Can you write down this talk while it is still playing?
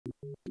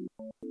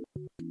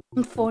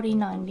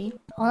4090.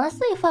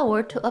 Honestly, if I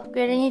were to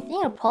upgrade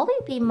anything, it'd probably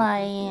be my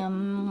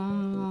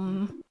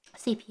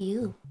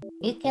CPU.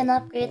 You can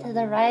upgrade to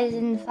the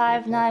Ryzen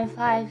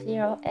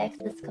 5950X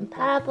that's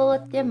compatible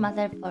with your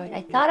motherboard.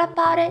 I thought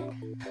about it,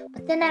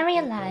 but then I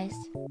realized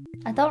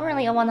I don't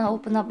really want to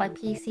open up my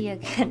PC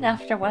again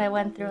after what I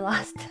went through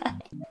last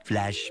time.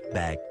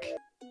 Flashback.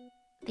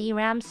 The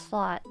RAM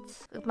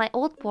slots. My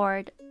old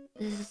board,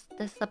 this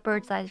is a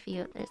bird's eye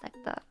view.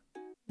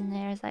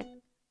 There's like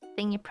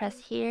thing you press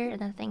here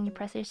and the thing you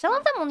press here. Some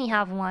of them only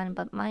have one,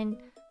 but mine,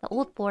 the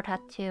old board had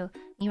two.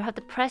 You have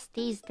to press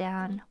these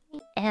down.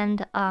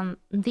 And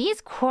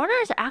these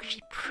corners are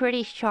actually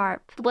pretty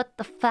sharp. With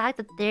the fact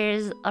that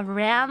there's a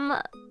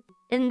RAM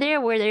in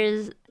there where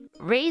there's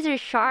razor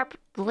sharp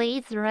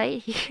blades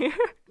right here.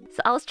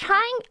 So I was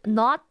trying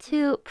not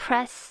to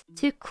press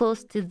too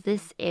close to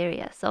this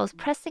area. So I was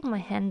pressing my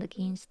hand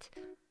against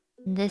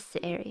this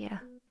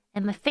area.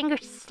 And my finger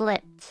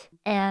slipped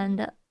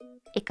and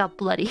it got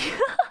bloody.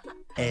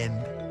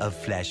 End of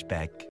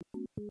flashback.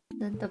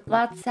 The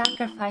blood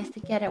sacrifice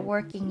to get it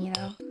working, you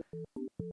know.